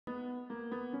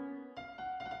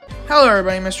Hello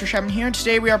everybody, Mr. Chapman here, and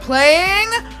today we are playing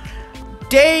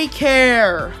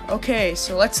Daycare. Okay,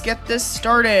 so let's get this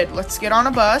started. Let's get on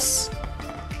a bus.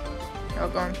 I'll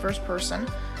go in first person.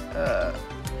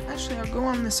 Actually, I'll go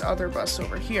on this other bus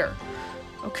over here.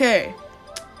 Okay,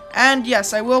 and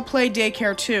yes, I will play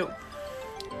Daycare too.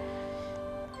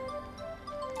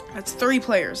 That's 3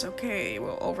 players. Okay,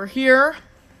 well, over here.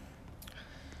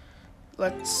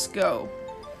 Let's go.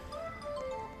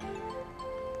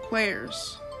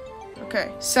 Players.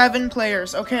 Okay, 7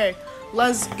 players. Okay,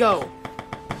 let's go.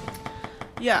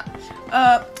 Yeah.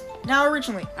 Now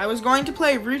originally, I was going to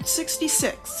play Route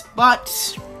 66,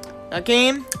 but the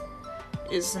game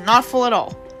is not full at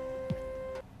all.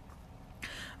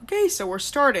 Okay, so we're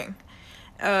starting.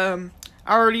 I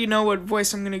already know what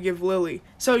voice I'm gonna give Lily.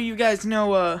 So you guys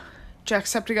know,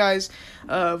 Jacksepticeye's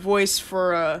voice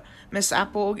for, Miss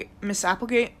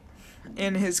Applegate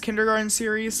in his kindergarten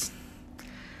series.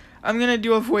 I'm gonna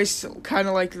do a voice kind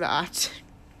of like that.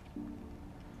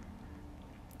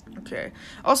 Okay.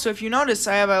 Also, if you notice,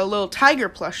 I have a little tiger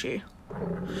plushie.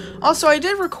 Also, I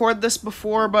did record this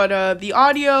before, but the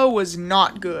audio was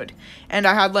not good, and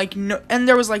I had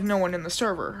there was no one in the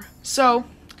server. So,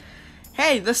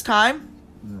 hey, this time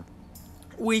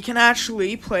we can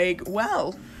actually play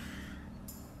well.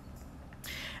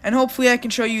 And hopefully I can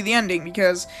show you the ending,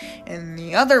 because in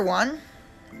the other one,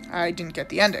 I didn't get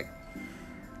the ending.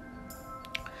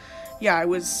 Yeah, it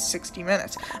was 60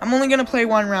 minutes. I'm only gonna play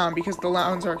 1 round, because the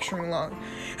rounds are extremely long.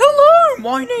 Hello,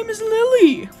 my name is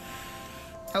Lily.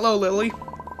 Hello, Lily.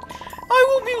 I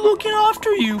will be looking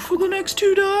after you for the next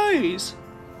 2 days.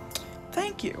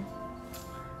 Thank you.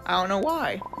 I don't know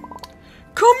why.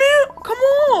 Come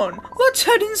on, let's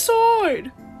head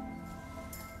inside.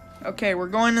 Okay, we're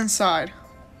going inside.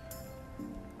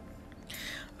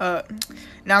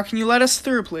 Now can you let us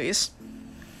through, please?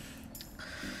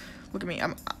 Look at me,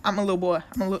 I'm a little boy.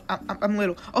 I'm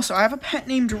little. Also, I have a pet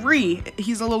named Ree.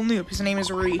 He's a little noob. His name is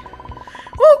Ree.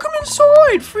 Welcome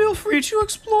inside. Feel free to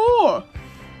explore.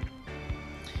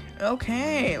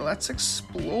 Okay, let's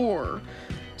explore.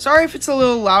 Sorry if it's a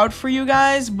little loud for you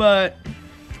guys, but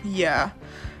yeah.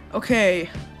 Okay,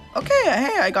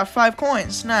 hey, I got 5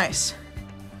 coins. Nice.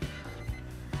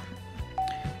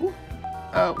 Ooh.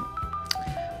 Oh.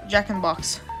 Jack in the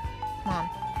Box. Come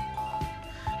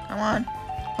on.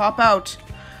 Pop out.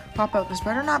 This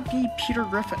better not be Peter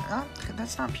Griffin.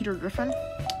 That's not Peter Griffin.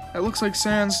 That looks like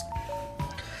Sans.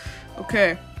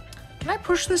 Okay. Can I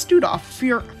push this dude off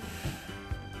here?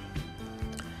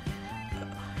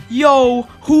 Yo,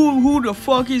 who the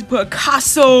fuck is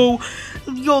Picasso?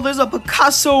 Yo, there's a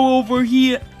Picasso over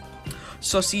here.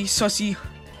 Sussy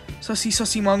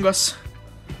Mungus.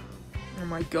 Oh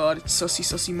my god, it's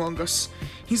Sussy Mungus.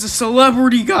 He's a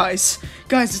celebrity, guys.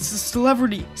 Guys, it's a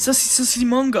celebrity. Sussy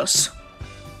Mungus.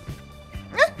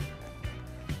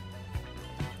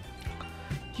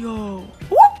 Yo.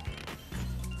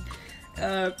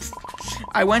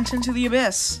 I went into the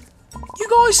abyss. You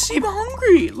guys seem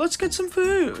hungry. Let's get some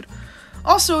food.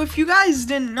 Also, if you guys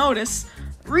didn't notice,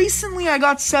 recently I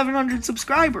got 700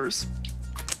 subscribers.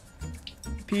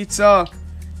 Pizza.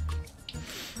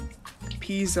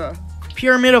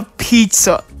 Pyramid of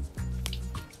pizza.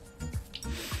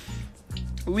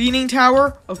 Leaning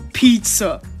tower of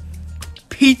pizza.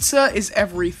 Pizza is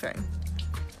everything.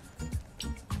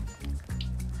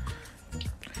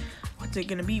 What's it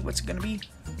gonna be?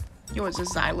 Yo, it's a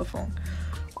xylophone.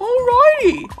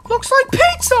 Alrighty. Looks like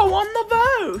pizza on the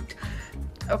boat.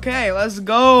 Okay, let's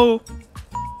go.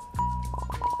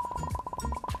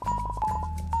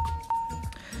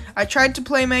 I tried to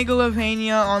play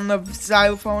Megalovania on the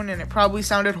xylophone and it probably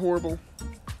sounded horrible.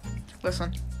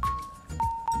 Listen.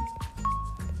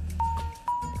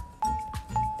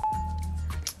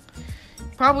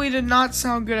 Probably did not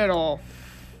sound good at all.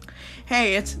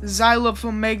 Hey, it's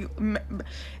xylophone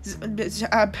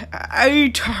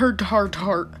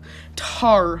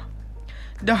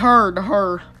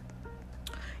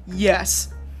Yes.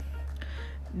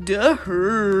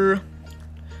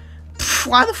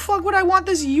 Why the fuck would I want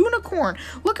this unicorn?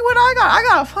 Look at what I got. I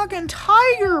got a fucking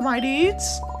tiger, my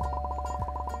dudes.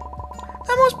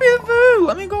 That must be a food.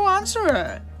 Let me go answer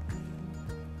it.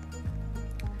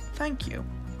 Thank you.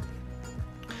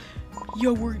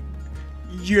 Yo,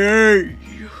 yay!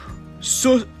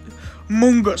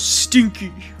 Munga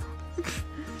stinky.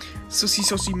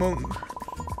 Sussy mung.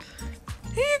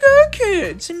 Here you go,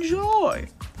 kids. Enjoy.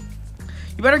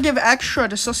 You better give extra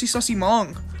to Sussy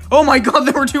mung. Oh my god,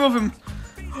 there were 2 of him.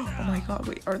 Oh my god,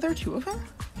 wait, are there 2 of him?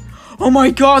 Oh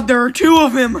my god, there are 2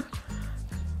 of him.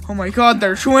 Oh my god,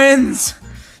 they're twins.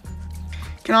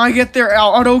 Can I get their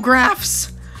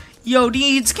autographs? Yo,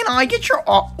 Deeds, can I get your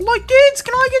Deeds,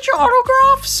 can I get your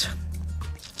autographs?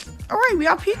 Alright, we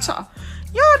got pizza.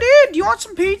 Yeah, dude, do you want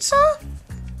some pizza?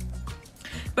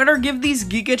 Better give these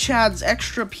Giga Chads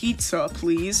extra pizza,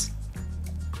 please.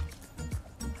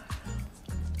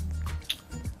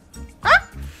 Ah!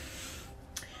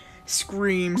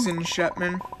 Screams in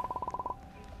Shetman.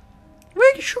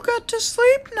 We should get to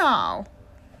sleep now.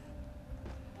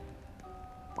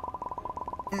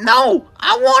 No,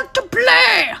 I want to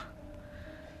play.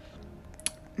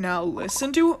 Now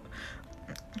listen to...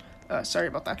 sorry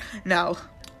about that. Now,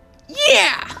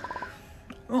 yeah!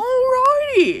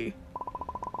 Alrighty.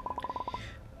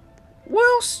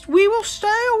 We will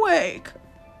stay awake.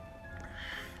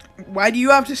 Why do you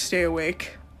have to stay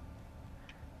awake?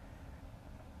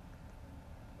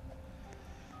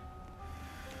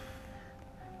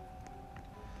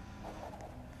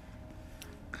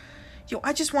 Yo,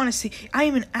 I just want to say, I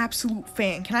am an absolute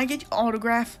fan. Can I get your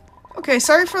autograph? Okay,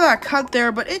 sorry for that cut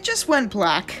there, but it just went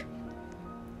black.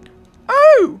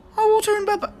 Oh, I will turn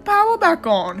power back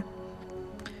on.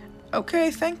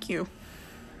 Okay, thank you.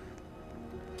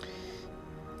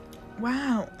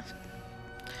 Wow.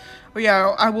 Oh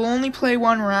yeah, I will only play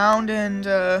one round, and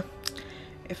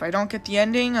if I don't get the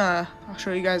ending, I'll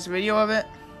show you guys a video of it.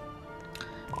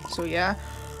 So yeah.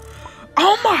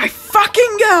 Oh my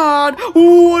fucking god!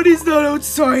 What is that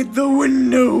outside the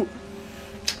window?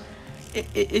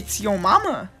 It's your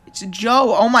mama. It's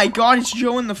Joe. Oh my god, it's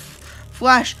Joe in the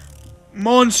flesh.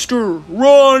 Monster,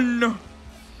 run!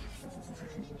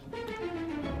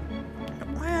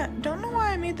 I don't know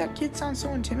why I made that kid sound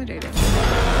so intimidating. The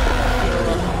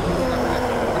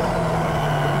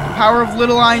power of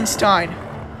little Einstein.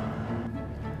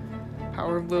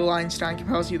 Power of little Einstein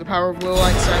compels you. The power of little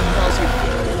Einstein compels you.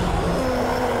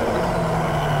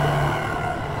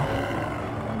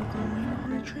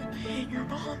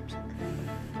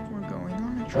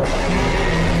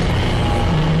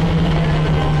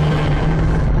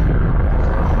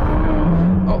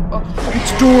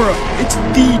 It's Dora! It's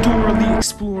the Dora the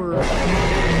Explorer!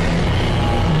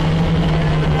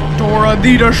 Dora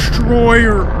the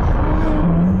Destroyer!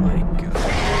 Oh my god.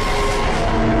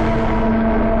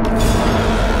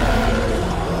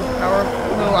 Power of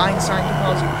little Einstein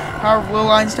compels you. Power of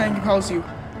little Einstein compels you.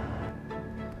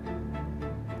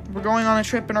 We're going on a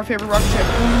trip in our favorite rocket ship.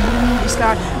 Ooh, the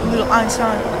sky. Little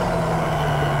Einstein.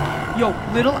 Yo,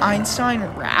 little Einstein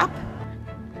rap?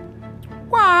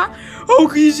 Why? Oh,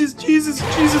 Jesus, Jesus,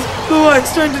 Jesus. Little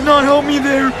Einstein did not help me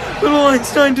there. Little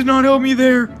Einstein did not help me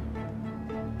there.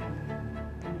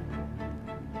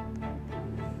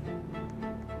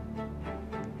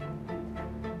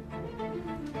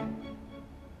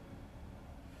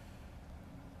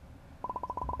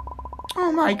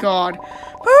 Oh my god.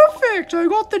 Perfect! I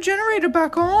got the generator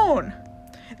back on.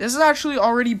 This is actually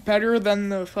already better than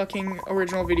the fucking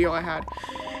original video I had.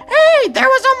 Hey, there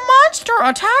was a monster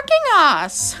attacking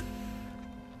us!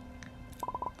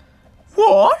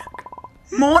 What?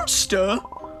 Monster?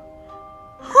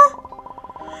 Huh?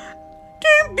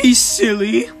 Don't be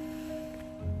silly.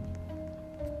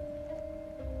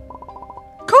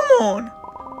 Come on.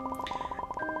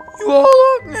 You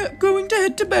all are going to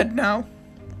head to bed now.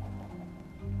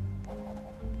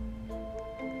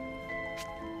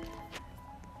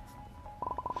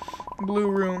 Blue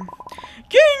room.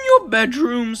 Get in your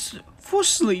bedrooms for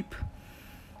sleep.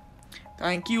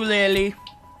 Thank you, Lily.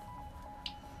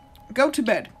 Go to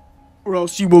bed, or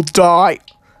else you will die.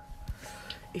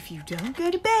 If you don't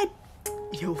go to bed,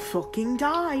 you'll fucking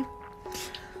die.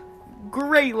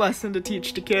 Great lesson to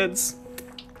teach to kids.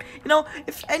 You know,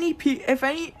 if any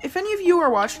of you are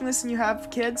watching this and you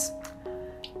have kids,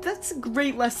 that's a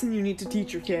great lesson you need to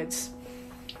teach your kids.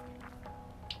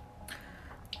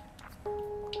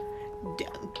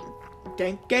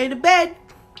 Don't go to bed.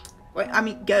 Wait, I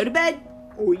mean, go to bed,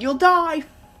 or you'll die.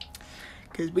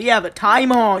 Because we have a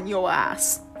timer on your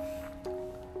ass.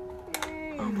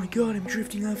 Oh my god, I'm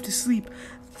drifting off to sleep.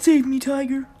 Save me,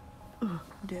 tiger. Ugh,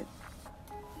 I'm dead.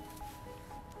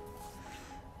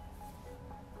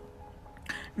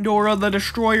 Dora the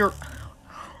Destroyer.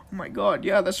 Oh my god,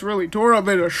 yeah, that's really Dora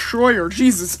the Destroyer.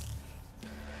 Jesus.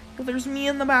 Oh, there's me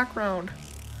in the background.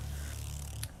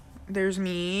 There's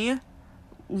me,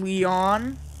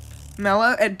 Leon,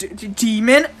 Mela,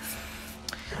 Demon.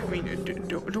 I mean,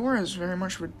 Dora is very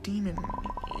much of a demon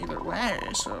either way,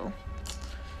 so...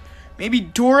 Maybe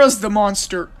Dora's the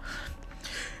monster.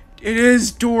 It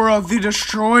is Dora the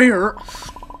Destroyer.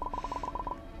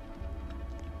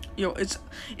 Yo, is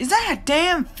that a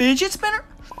damn fidget spinner?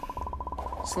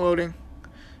 It's loading.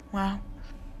 Wow.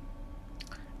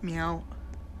 Meow.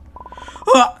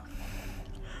 Ah!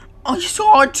 I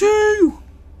saw it too!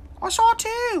 saw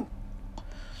two.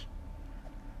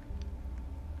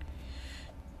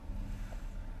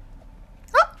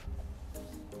 Ah.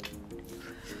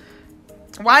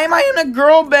 Why am I in a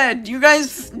girl bed? You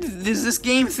guys, does this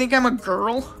game think I'm a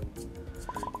girl?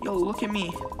 Yo, look at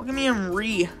me. Look at me and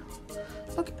Ree.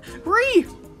 Look, Ree,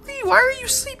 why are you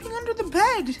sleeping under the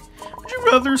bed? Would you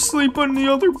rather sleep on the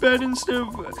other bed instead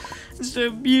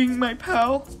of being my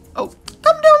pal? Oh,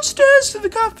 come downstairs to the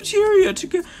cafeteria to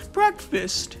get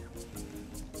breakfast.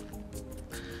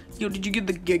 Yo, did you give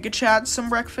the Giga Chads some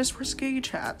breakfast? Where's Giga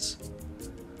Chads?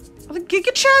 Are the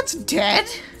Giga Chads dead?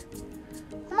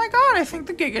 Oh my god, I think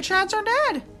the Giga Chads are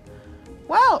dead.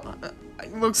 Well,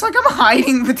 it looks like I'm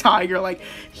hiding the tiger. Like,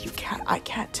 I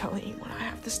can't tell anyone I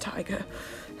have this tiger.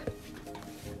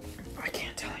 I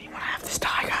can't tell anyone I have this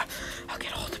tiger. I'll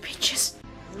get all the peaches.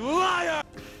 Liar!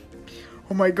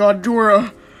 Oh my god,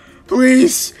 Dora.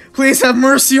 Please have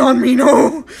mercy on me.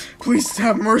 No, please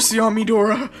have mercy on me,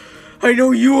 Dora. I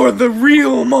know you are the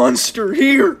real monster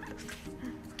here.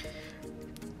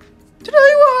 Today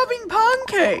we're having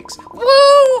pancakes.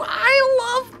 Whoa, I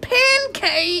love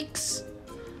pancakes.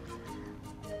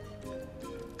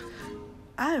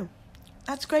 Oh,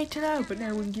 that's great to know, but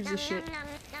no one gives a shit.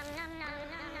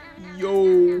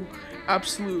 Yo,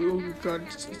 absolutely, oh god,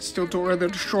 it's still Dora the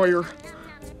Destroyer.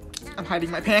 I'm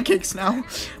hiding my pancakes now.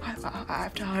 I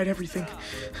have to hide everything.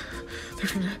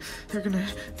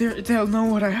 They'll know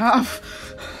what I have.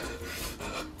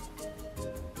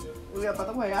 Oh yeah, by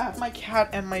the way, I have my cat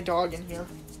and my dog in here.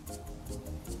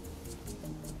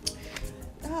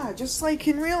 Ah, just like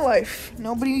in real life.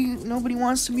 Nobody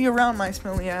wants to be around my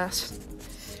smelly ass.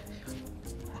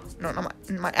 No,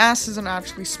 my ass isn't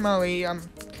actually smelly. I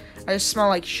just smell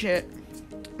like shit.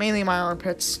 Mainly my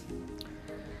armpits.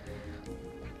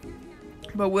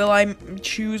 But will I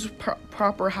choose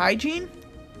proper hygiene?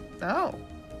 No.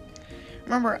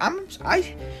 Remember, I'm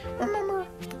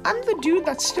the dude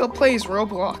that still plays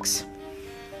Roblox.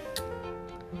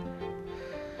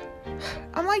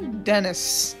 I'm like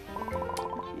Dennis.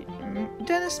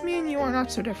 Dennis, me and you are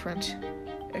not so different.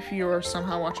 If you are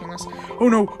somehow watching this. Oh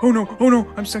no, oh no, oh no,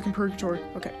 I'm stuck in purgatory.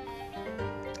 Okay.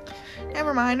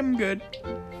 Never mind, I'm good.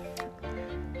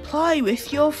 Play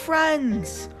with your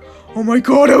friends. Oh my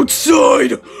god,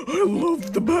 outside! I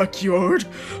love the backyard.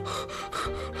 I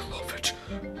love it.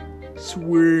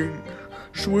 Swing.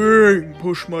 Swing.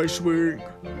 Push my swing.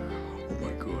 Oh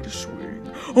my god, a swing.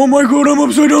 Oh my god, I'm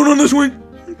upside down on the swing.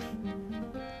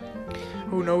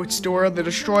 Oh no, it's Dora the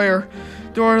Destroyer.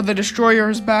 Dora the Destroyer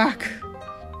is back.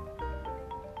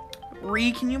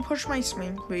 Ree, can you push my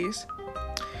swing, please?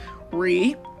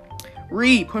 Ree,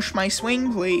 push my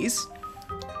swing, please.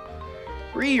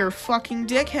 Ree, you're fucking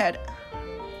dickhead.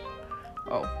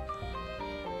 Oh.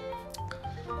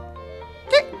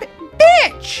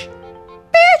 Bitch!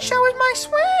 Bitch, that was my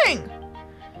swing!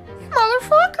 You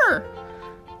motherfucker!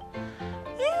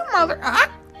 You mother...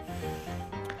 Ah!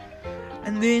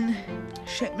 And then,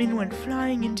 Shetman went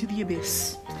flying into the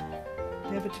abyss.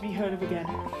 Never to be heard of again.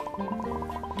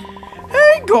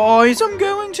 Hey guys, I'm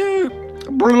going to...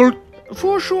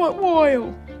 for a short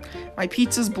while. My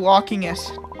pizza's blocking it.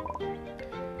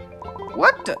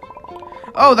 What the?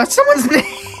 Oh, that's someone's name.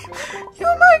 You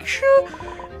make sure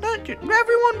that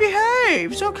everyone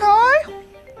behaves, okay?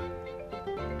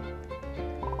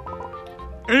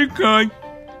 Okay.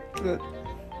 Good.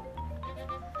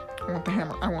 I want the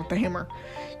hammer. I want the hammer.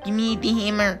 Give me the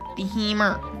hammer. The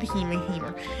hammer. The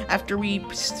hammer. After we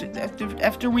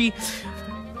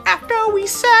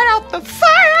set out the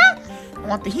fire, I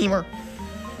want the hammer.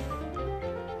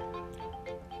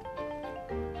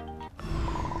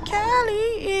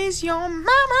 Callie is your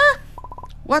mama.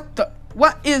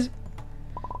 What is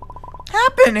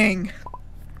happening?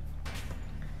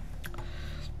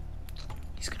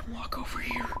 He's gonna walk over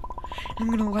here. I'm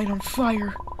gonna light on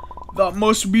fire. That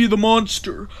must be the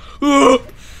monster. Ugh.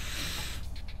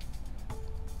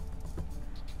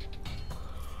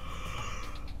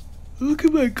 Look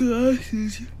at my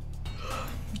glasses.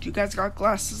 Do you guys got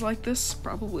glasses like this?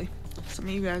 Probably. Some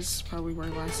of you guys probably wear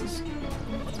glasses.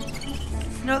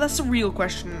 No, that's a real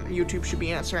question YouTube should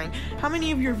be answering. How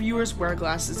many of your viewers wear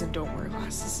glasses and don't wear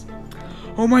glasses?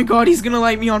 Oh my god, he's gonna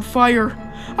light me on fire.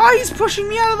 Ah, he's pushing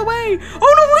me out of the way.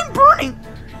 Oh no, I'm burning.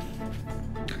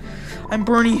 I'm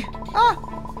Bernie. Ah.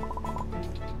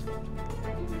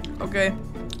 Okay,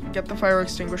 get the fire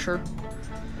extinguisher.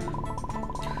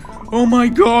 Oh my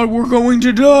god, we're going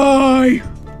to die.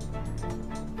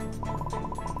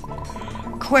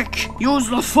 Quick, use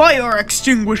the fire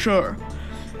extinguisher.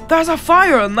 There's a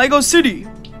fire in Lego City.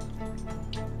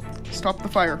 Stop the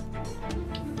fire.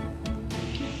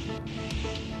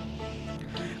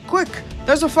 Quick,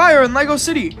 There's a fire in Lego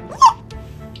City.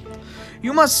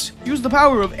 You must use the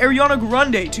power of Ariana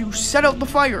Grande to set out the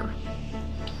fire.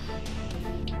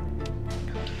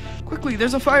 Quickly,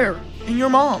 there's a fire in your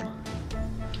mom.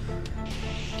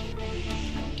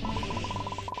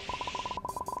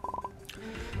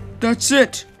 That's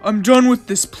it. I'm done with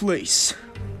this place.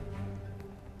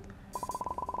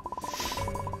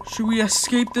 Should we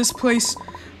escape this place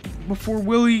before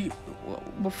Willie...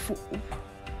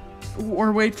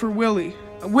 or wait for Willie?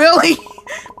 Willie!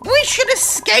 We should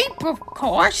escape, of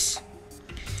course.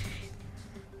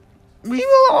 We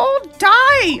will all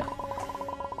die.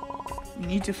 We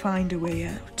need to find a way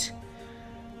out.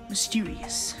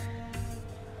 Mysterious.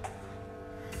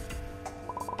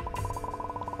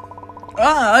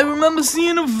 Ah, I remember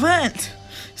seeing a vent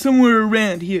somewhere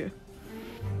around here.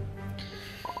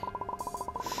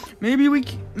 Maybe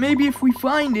if we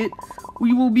find it,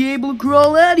 we will be able to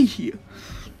crawl out of here.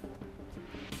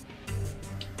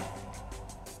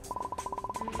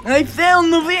 I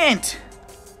found the vent.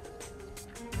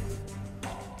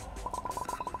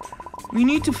 We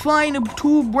need to find a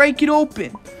tool to break it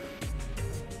open.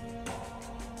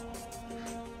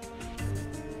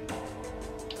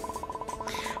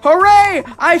 Hooray!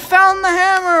 I found the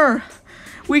hammer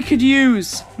we could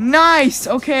use. Nice.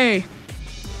 Okay.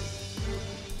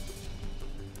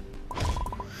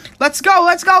 Let's go,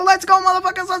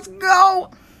 motherfuckers, let's go!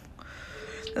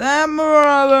 That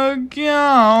brother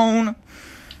gone.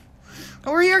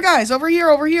 Over here, guys, over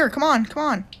here, come on.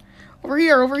 Over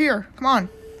here, come on.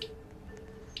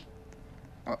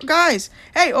 Oh, guys,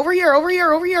 hey, over here,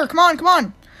 come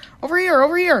on. Over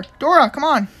here, Dora, come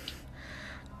on.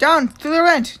 Down, through the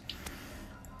vent.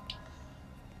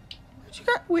 What you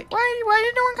got? Wait, why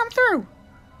did no one come through?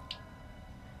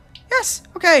 Yes,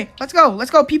 okay, let's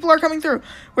go, people are coming through.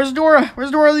 Where's Dora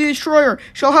the Destroyer?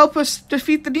 She'll help us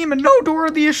defeat the demon. No, Dora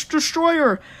the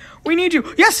Destroyer. We need you.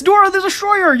 Yes, Dora the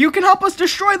Destroyer, you can help us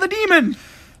destroy the demon.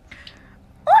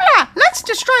 Hola, let's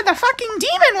destroy the fucking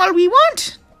demon while we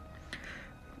want.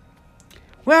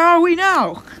 Where are we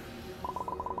now?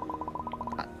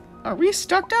 Are we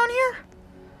stuck down here?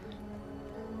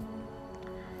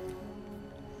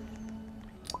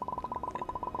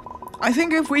 I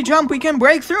think if we jump, we can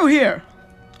break through here.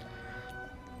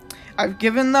 I've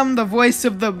given them the voice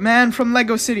of the man from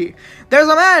Lego City. There's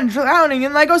a man drowning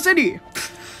in Lego City.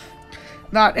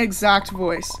 That exact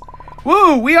voice.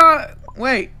 Woo, we are...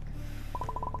 Wait.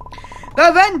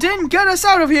 The vent didn't get us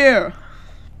out of here.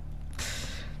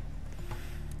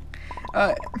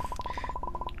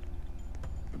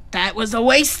 That was a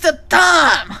waste of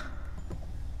time.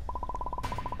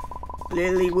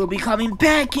 Lily will be coming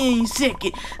back in a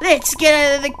second. Let's get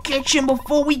out of the kitchen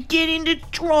before we get into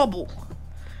trouble.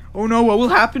 Oh no, what will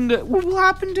happen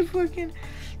to fucking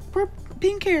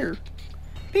pink hair?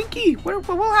 Pinky, what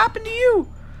will happen to you?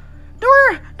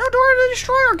 Dora the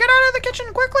Destroyer, get out of the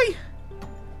kitchen quickly.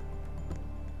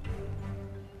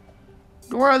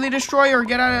 Dora the Destroyer,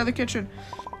 get out of the kitchen.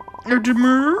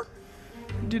 Demur?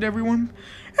 Did everyone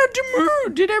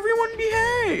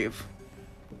behave?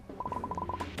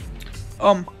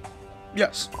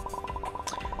 Yes.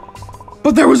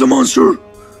 But there was a monster!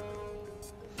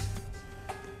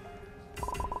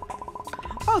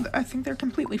 Oh, I think they're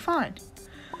completely fine.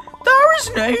 There is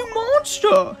no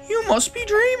monster! You must be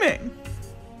dreaming!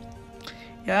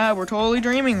 Yeah, we're totally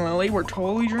dreaming, Lily. We're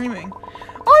totally dreaming.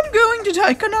 I'm going to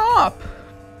take a nap!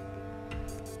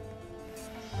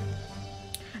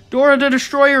 Dora the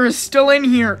Destroyer is still in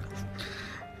here.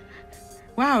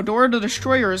 Wow, Dora the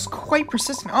Destroyer is quite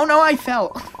persistent. Oh no, I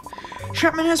fell.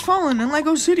 Chapman has fallen in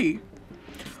Lego City.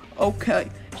 Okay,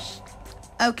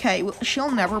 well,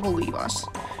 she'll never believe us.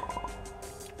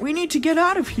 We need to get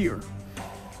out of here.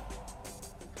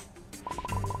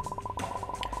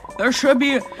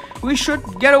 We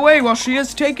should get away while she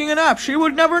is taking a nap. She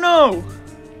would never know.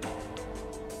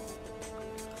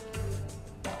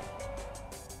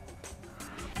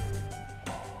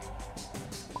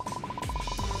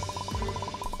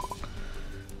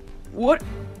 What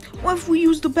if we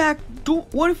use the back door?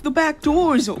 What if the back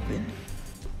door is open?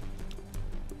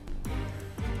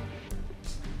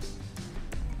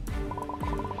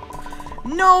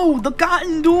 No, the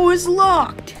garden door is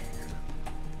locked.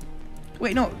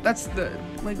 Wait, no, that's the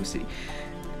Lego City.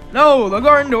 No, the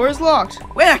garden door is locked.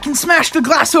 Wait, I can smash the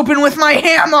glass open with my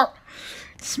hammer.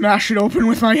 Smash it open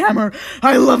with my hammer.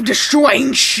 I love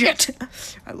destroying shit.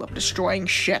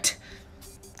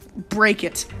 Break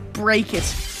it.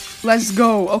 Let's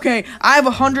go. Okay, I have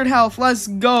 100 health. Let's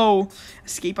go.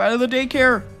 Escape out of the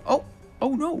daycare. Oh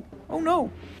no.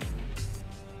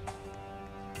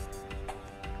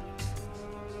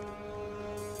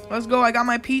 Let's go. I got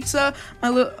my pizza.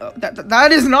 That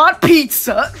is not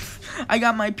pizza. I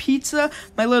got my pizza,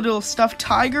 my little stuffed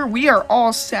tiger. We are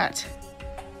all set.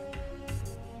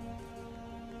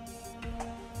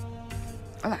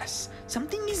 Alas,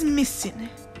 something is missing.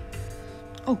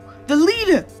 Oh, the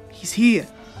leader. He's here.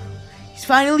 He's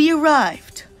finally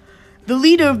arrived. The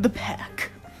leader of the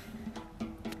pack.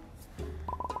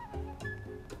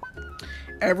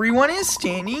 Everyone is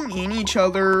standing in each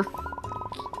other.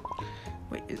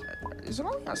 Wait, is it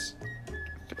only us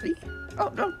 3?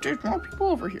 Oh, no, there's more people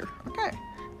over here. Okay.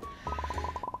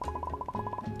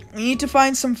 We need to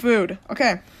find some food.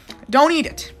 Okay. Don't eat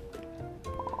it.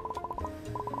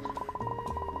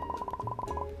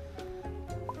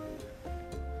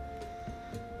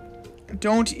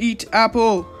 Don't eat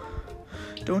apple.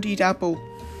 Don't eat apple.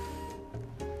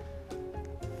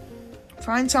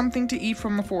 Find something to eat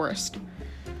from the forest.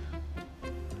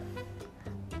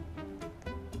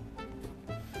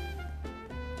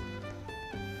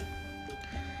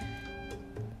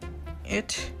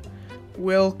 It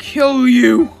will kill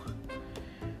you.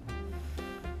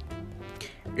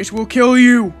 It will kill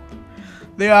you.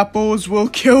 The apples will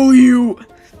kill you.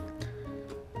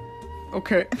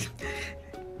 Okay.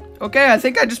 Okay, I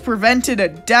think I just prevented a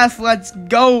death. Let's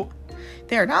go.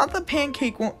 There, now the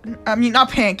pancake won't, I mean,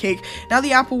 not pancake. Now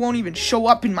the apple won't even show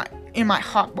up in my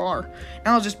hot bar.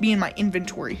 Now it'll just be in my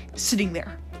inventory, sitting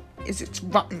there as its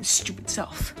rotten, stupid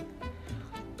self.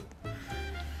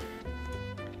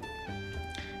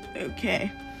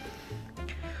 Okay.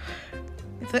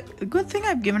 It's a good thing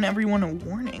I've given everyone a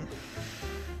warning.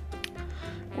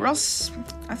 Or else,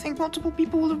 I think multiple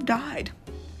people will have died.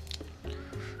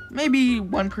 Maybe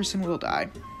one person will die.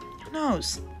 Who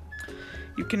knows?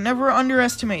 You can never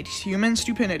underestimate human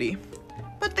stupidity.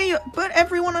 But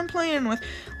everyone I'm playing with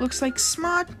looks like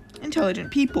smart,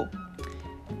 intelligent people.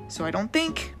 So I don't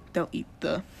think they'll eat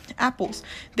the apples.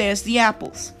 There's the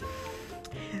apples.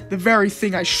 The very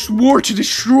thing I swore to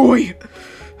destroy.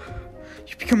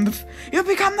 You become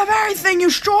the very thing you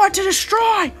swore to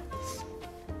destroy.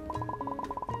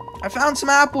 I found some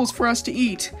apples for us to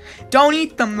eat. Don't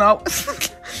eat them, though.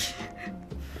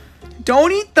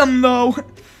 Don't eat them, though.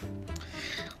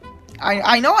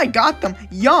 I know I got them.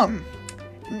 Yum.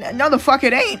 No, the fuck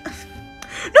it ain't.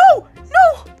 No!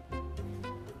 No!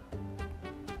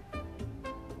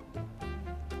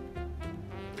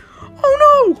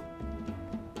 Oh, no!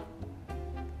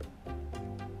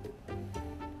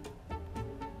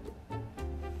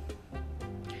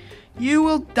 You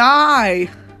will die.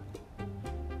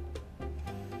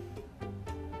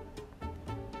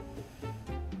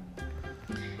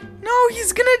 No,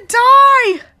 he's gonna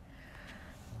die.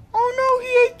 Oh no, he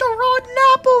ate the rotten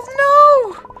apples.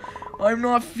 No, I'm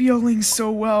not feeling so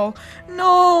well.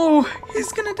 No,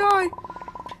 he's gonna die.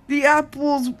 The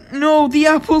apples, no, the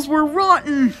apples were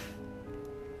rotten.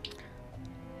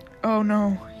 Oh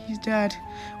no, he's dead.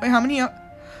 Wait, how many?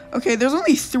 Okay, there's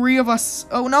only 3 of us.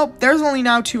 Oh no, there's only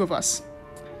now 2 of us.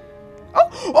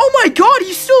 Oh my God,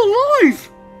 he's still alive.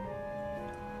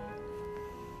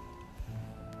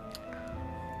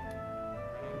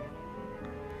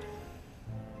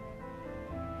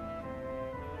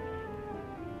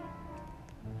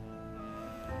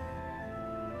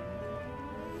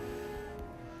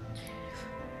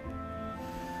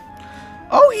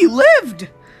 Oh, he lived!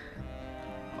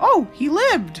 Oh, he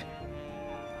lived!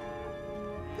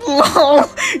 Lol,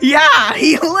 yeah,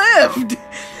 he lived!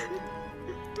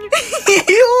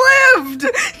 He lived!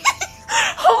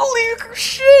 Holy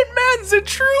shit, man's a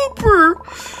trooper!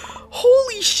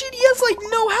 Holy shit, he has like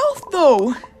no health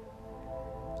though!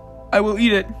 I will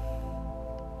eat it.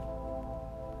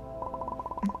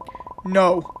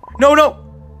 No. No, no!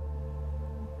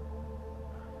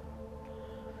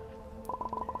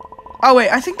 Oh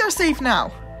wait, I think they're safe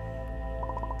now.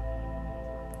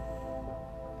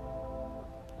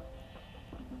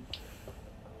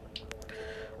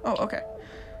 Oh, okay.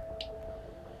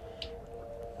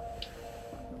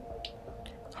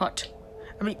 Hot.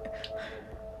 I mean...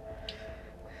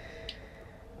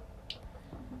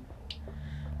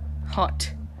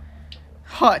 Hot.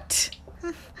 Hot.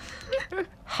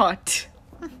 Hot.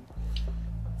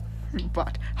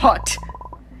 But hot.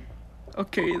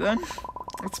 Okay then.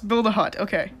 Let's build a hut.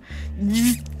 Okay.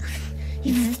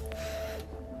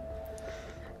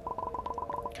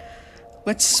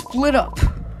 Let's split up.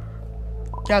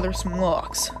 Gather some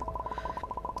logs.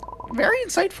 Very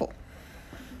insightful.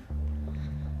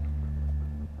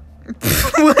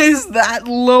 What is that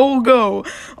logo?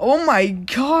 Oh my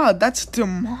God, that's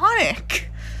demonic.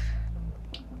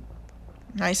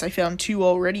 Nice, I found 2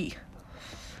 already.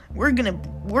 We're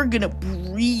gonna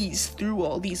breeze through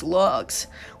all these logs.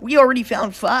 We already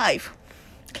found 5.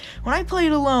 When I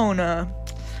played alone,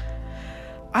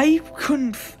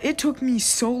 it took me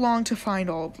so long to find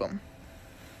all of them.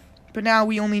 But now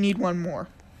we only need 1 more.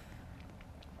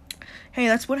 Hey,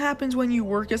 that's what happens when you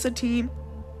work as a team.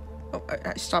 Oh,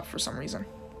 I stopped for some reason.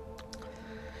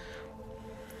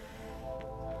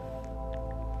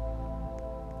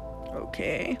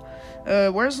 Okay.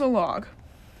 Where's the log?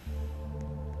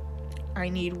 I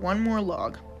need 1 more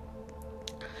log.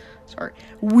 Sorry.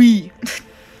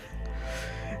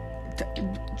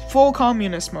 Full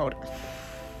communist mode.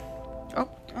 Oh,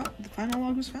 the final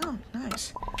log was found.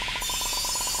 Nice.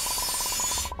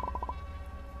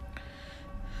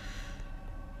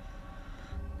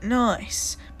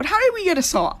 Nice. But how did we get a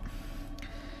saw?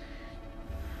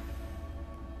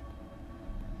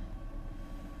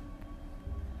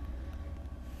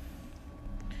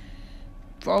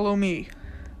 Follow me.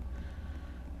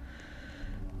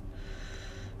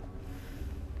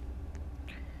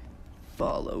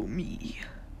 Follow me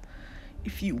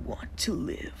if you want to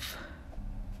live.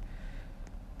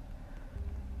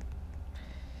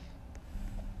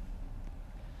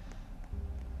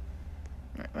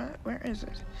 Where is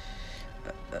it?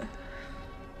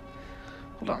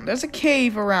 Hold on, there's a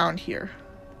cave around here.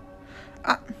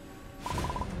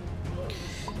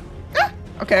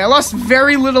 Okay, I lost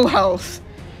very little health.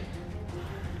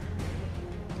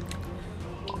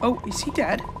 Oh, is he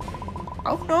dead?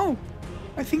 Oh no,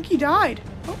 I think he died.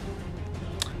 Oh.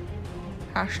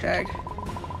 Hashtag.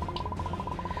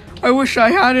 I wish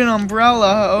I had an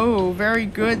umbrella. Oh, very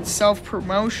good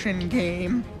self-promotion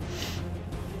game.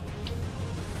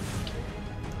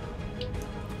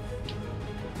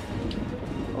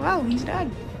 Well, he's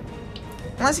dead.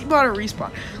 Unless he bought a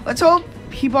respawn. Let's hope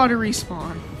he bought a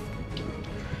respawn.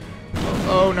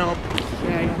 Oh no.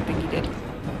 Yeah, I don't think he did.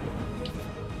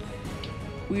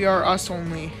 We are us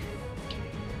only.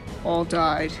 All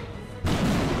died.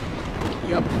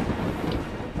 Yep.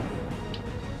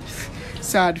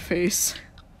 Sad face.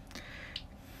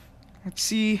 Let's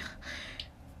see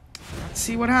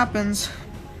what happens.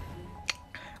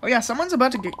 Oh yeah, someone's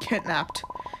about to get kidnapped.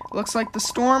 Looks like the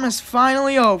storm is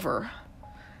finally over.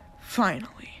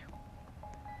 Finally.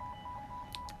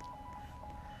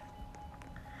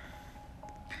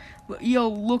 Yo,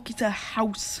 look at the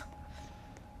house.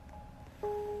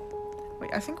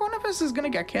 Wait, I think one of us is gonna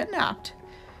get kidnapped.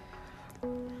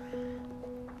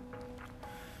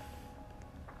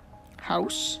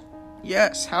 House?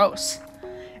 Yes, house.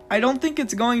 I don't think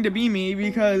it's going to be me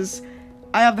because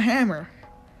I have the hammer.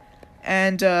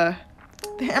 And, the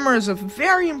hammer is a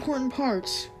very important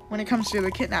part when it comes to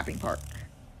the kidnapping part.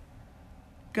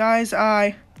 Guys,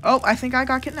 I think I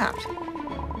got kidnapped.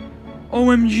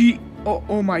 OMG.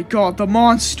 Oh my god, the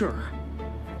monster.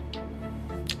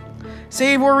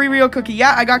 Save or reveal cookie.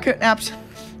 Yeah, I got kidnapped.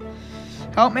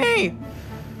 Help me.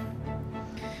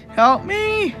 Help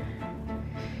me.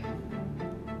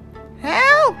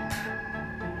 Help.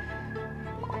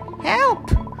 Help.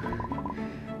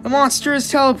 The monster is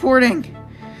teleporting.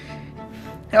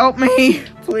 Help me,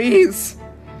 please.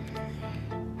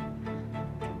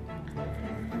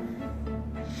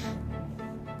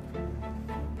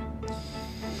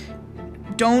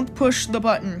 Don't push the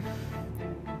button.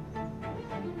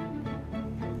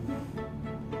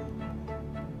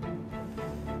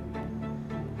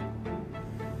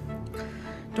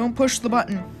 Don't push the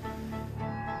button.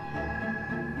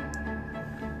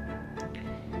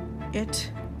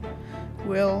 It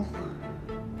will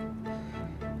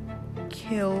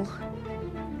kill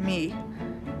me.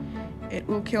 It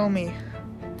will kill me.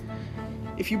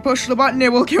 If you push the button,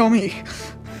 it will kill me.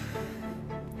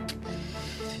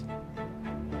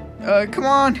 Come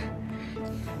on.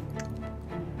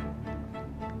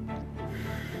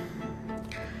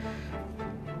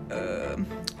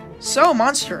 So,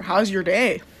 Monster, how's your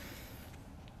day?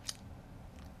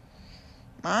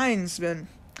 Mine's been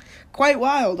quite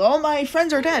wild. All my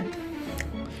friends are dead.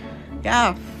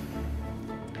 Yeah.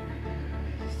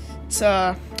 It's,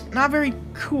 not very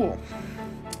cool.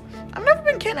 I've never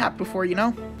been kidnapped before, you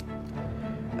know?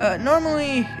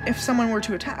 Normally, if someone were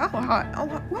to attack... Oh, hi.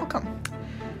 Oh, welcome.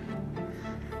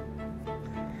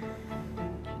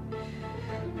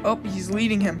 Oh, he's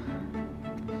leading him.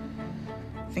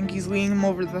 I think he's leading him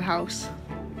over to the house.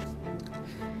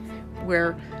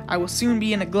 Where I will soon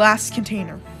be in a glass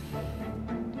container.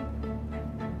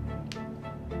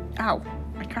 Ow.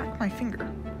 I cracked my finger.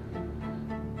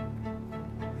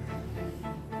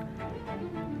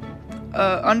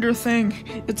 Under thing.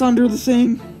 It's under the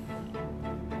thing.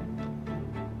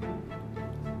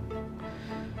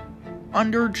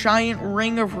 Under giant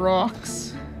ring of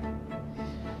rocks.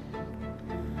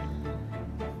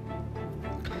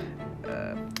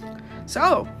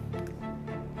 So,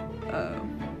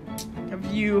 have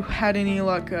you had any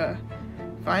luck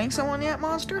finding someone yet,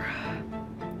 monster?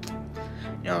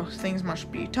 You know, things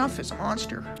must be tough as a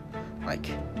monster. Like,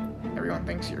 everyone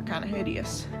thinks you're kind of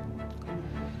hideous.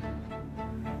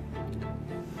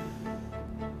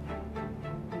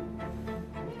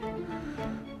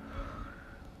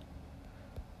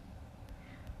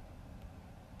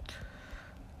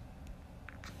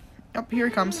 Oh, here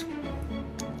he comes.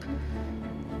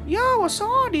 Yo, what's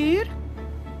up, dude?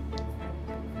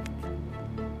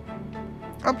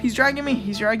 Oh, he's dragging me.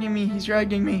 He's dragging me. He's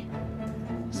dragging me.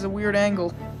 This is a weird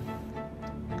angle.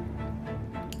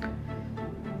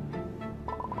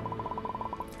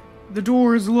 The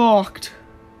door is locked.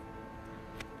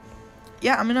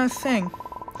 Yeah, I'm in a thing.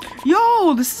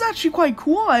 Yo, this is actually quite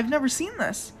cool. I've never seen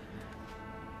this.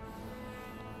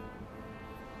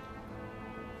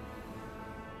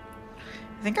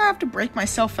 I think I have to break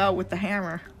myself out with the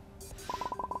hammer.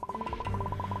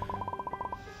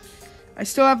 I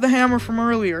still have the hammer from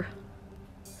earlier.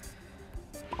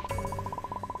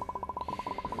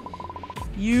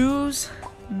 Use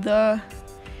the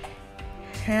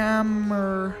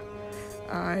hammer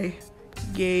I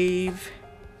gave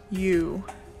you.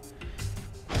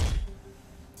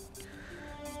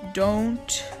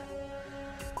 Don't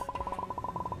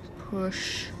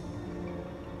push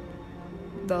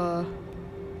the...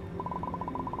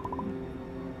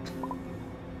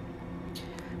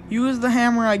 Use the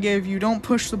hammer I gave you. Don't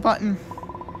push the button.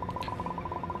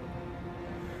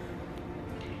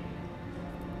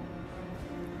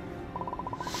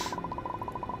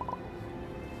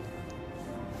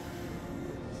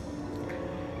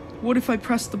 What if I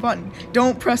press the button?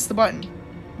 Don't press the button.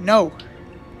 No.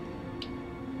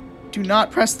 Do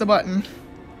not press the button.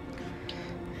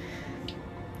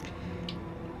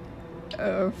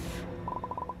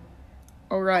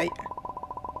 Alright.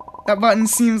 That button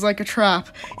seems like a trap.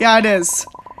 Yeah, it is.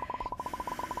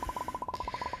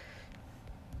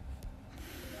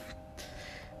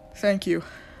 Thank you.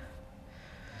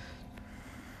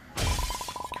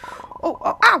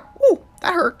 Oh, ow! Ooh,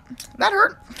 that hurt. That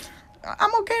hurt.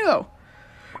 I'm okay, though.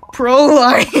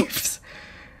 Pro-life.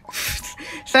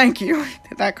 Thank you.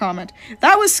 That comment.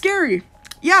 That was scary.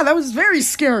 Yeah, that was very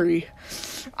scary.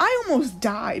 I almost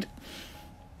died.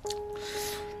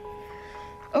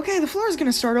 Okay, the floor is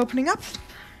gonna start opening up.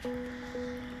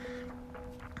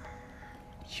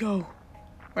 Yo.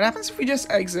 What happens if we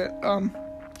just exit?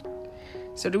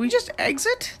 So do we just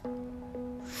exit?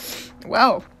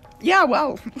 Well. Yeah,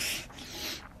 well.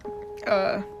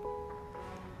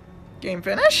 Game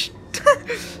finish?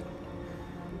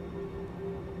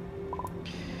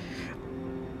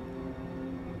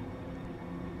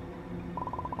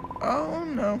 Oh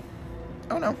no.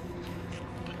 Oh no.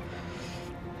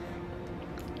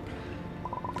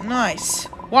 Nice.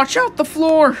 Watch out the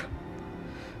floor.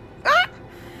 Ah!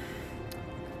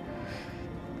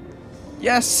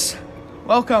 Yes.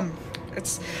 Welcome.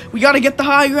 We gotta get the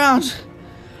high ground.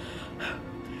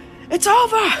 It's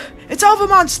over. It's over,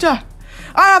 monster.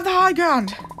 I have the high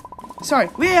ground. Sorry,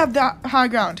 we have the high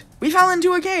ground. We fell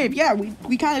into a cave. Yeah,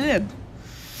 we kind of did.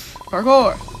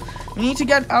 Parkour. We need to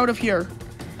get out of here.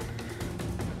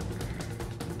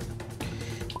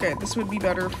 Okay, this would be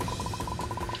better.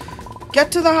 Get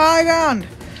to the high ground.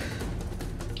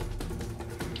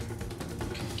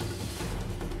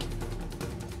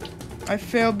 I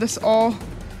failed this all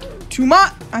too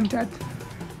much. I'm dead.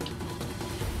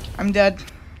 I'm dead.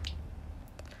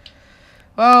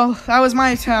 Well, that was my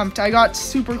attempt. I got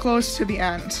super close to the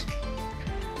end.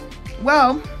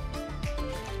 Well,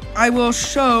 I will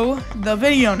show the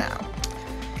video now.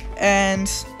 And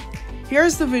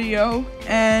here's the video,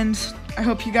 and I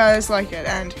hope you guys like it.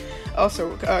 And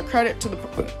also, credit to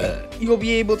the... you'll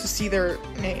be able to see their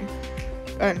name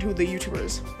and who the YouTuber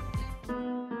is.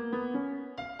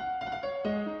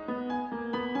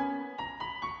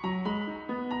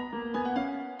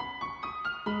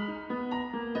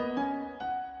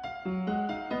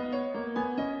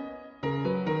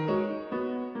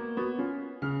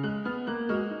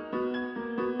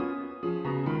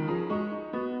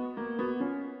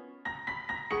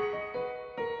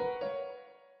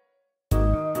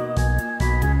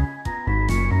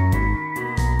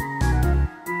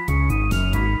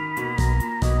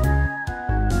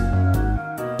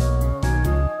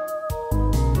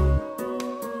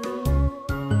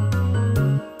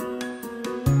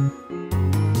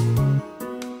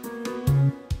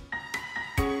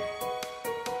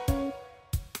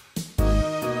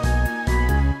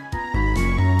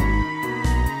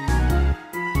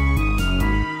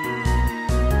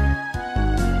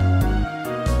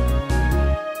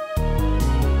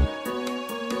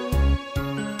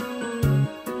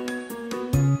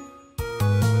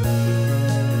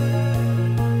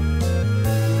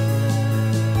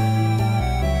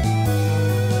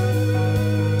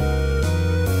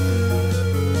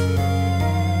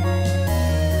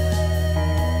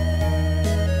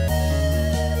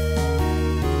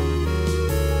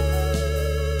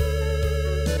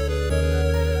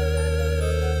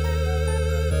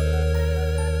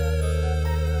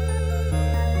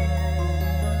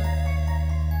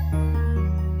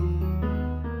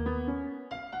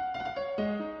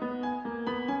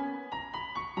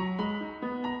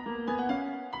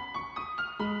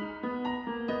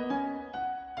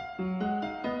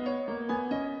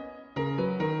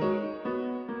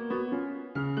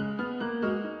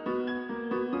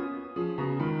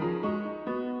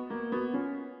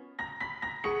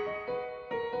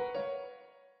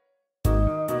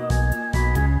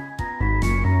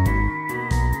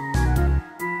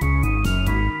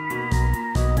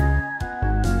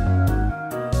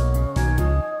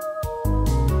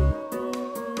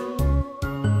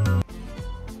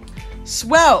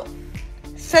 Swell.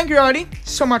 Thank you, everybody,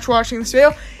 so much for watching this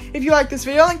video. If you like this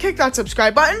video, then kick that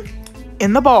subscribe button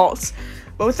in the balls.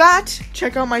 But with that,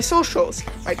 check out my socials,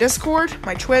 my Discord,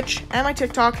 my Twitch, and my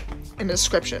TikTok in the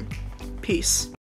description. Peace.